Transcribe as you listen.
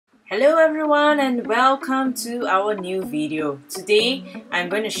Hello everyone and welcome to our new video. Today I'm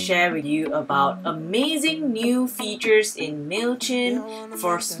going to share with you about amazing new features in MailChimp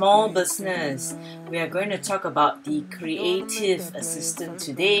for small business. We are going to talk about the Creative Assistant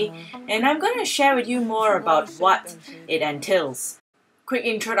today, and I'm going to share with you more about what it entails. Quick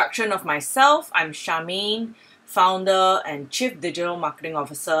introduction of myself. I'm Charmaine, founder and Chief Digital Marketing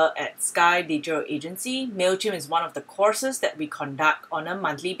Officer at Sky Digital Agency. MailChimp is one of the courses that we conduct on a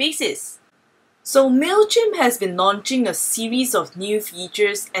monthly basis. So MailChimp has been launching a series of new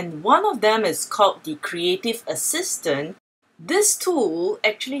features, and one of them is called the Creative Assistant. This tool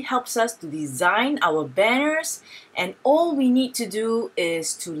actually helps us to design our banners, and all we need to do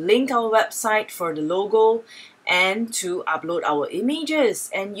is to link our website for the logo and to upload our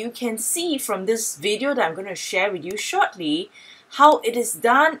images. And you can see from this video that I'm going to share with you shortly how it is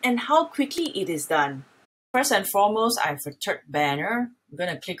done and how quickly it is done. First and foremost, I have a third banner. I'm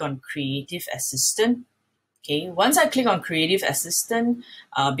going to click on Creative Assistant. Okay, once I click on Creative Assistant,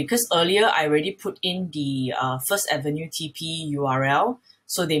 because earlier I already put in the First Avenue TP URL,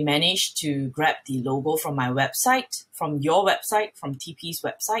 so they managed to grab the logo from my website, from your website, from TP's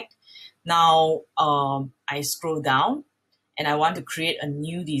website. Now I scroll down and I want to create a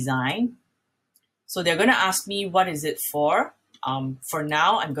new design. So they're going to ask me what is it for. For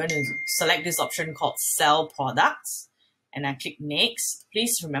now, I'm going to select this option called Sell Products, and I click Next.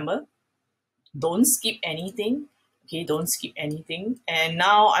 Please remember, don't skip anything. Okay, don't skip anything. And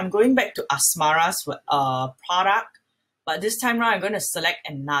now I'm going back to Asmara's product, but this time around I'm going to select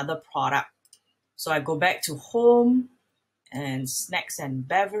another product. So I go back to Home and Snacks and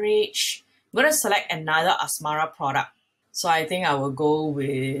Beverage. I'm going to select another Asmara product. So I think I will go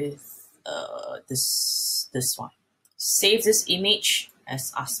with this one. Save this image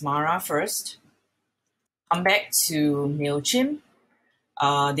as Asmara first. Come back to MailChimp.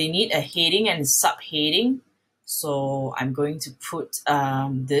 They need a heading and subheading. So I'm going to put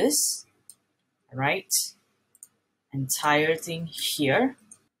this, right? Entire thing here.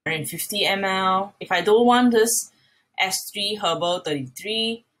 150 ml. If I don't want this S3 Herbal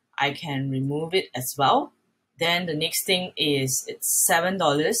 33, I can remove it as well. Then the next thing is it's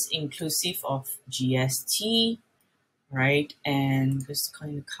 $7 inclusive of GST, right? And just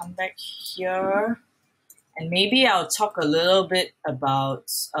going to come back here. And maybe I'll talk a little bit about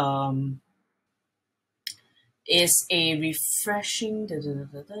is a refreshing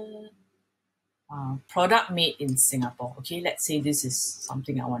product made in Singapore. Okay, let's say this is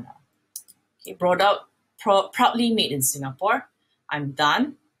something I want to. Okay, product proudly made in Singapore. I'm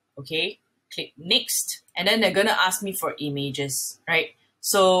done. Okay, click Next, and then they're gonna ask me for images, right?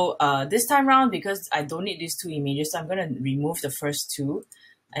 So this time around, because I don't need these two images, so I'm gonna remove the first two.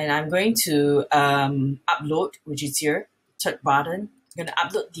 And I'm going to upload, which is here, third button. I'm going to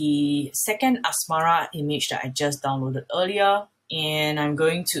upload the second Asmara image that I just downloaded earlier. And I'm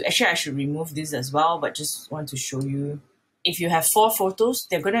going to, actually I should remove this as well, but just want to show you. If you have 4 photos,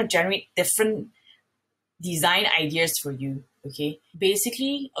 they're going to generate different design ideas for you, okay?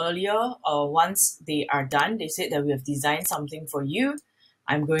 Basically, earlier, once they are done, they said that we have designed something for you.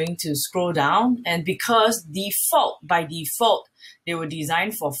 I'm going to scroll down, and because by default, they were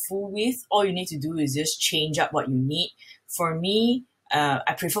designed for full width, all you need to do is just change up what you need. For me,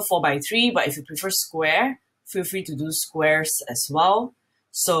 I prefer 4:3, but if you prefer square, feel free to do squares as well.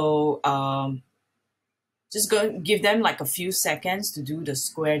 So just go give them like a few seconds to do the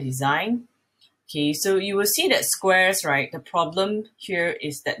square design. Okay, so you will see that squares, right? The problem here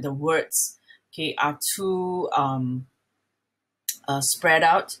is that the words, okay, are too spread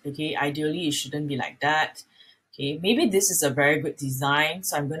out. Okay, ideally it shouldn't be like that. Okay, maybe this is a very good design,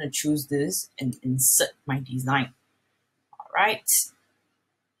 so I'm going to choose this and insert my design. All right,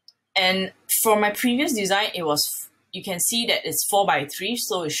 and for my previous design, it was, you can see that it's 4:3,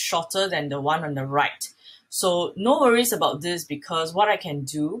 so it's shorter than the one on the right. So no worries about this, because what I can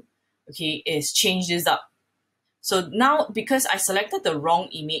do, okay, is change this up. So now, because I selected the wrong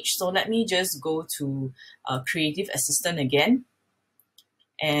image, so let me just go to Creative Assistant again.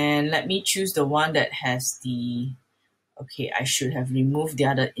 And let me choose the one that has the, okay, I should have removed the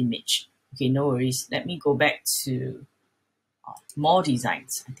other image. Okay, no worries. Let me go back to more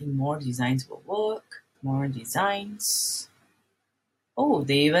designs. I think more designs will work. More designs. Oh,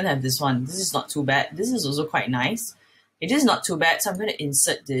 they even have this one. This is not too bad. This is also quite nice. It is not too bad, so I'm going to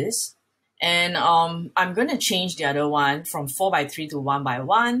insert this. And I'm going to change the other one from 4:3 to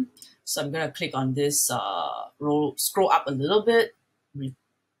 1:1. So I'm going to click on this, scroll up a little bit,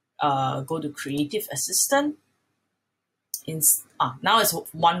 go to Creative Assistant. Now it's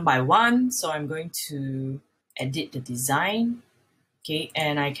 1:1, so I'm going to edit the design. Okay,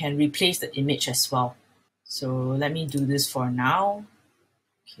 and I can replace the image as well. So let me do this for now.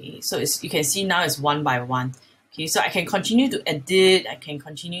 Okay, so you can see now it's one by one. Okay, so I can continue to edit, I can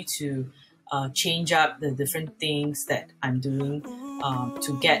continue to change up the different things that I'm doing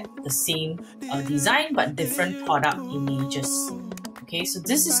to get the same design but different product images. Okay, so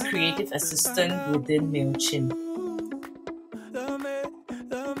this is Creative Assistant within MailChimp.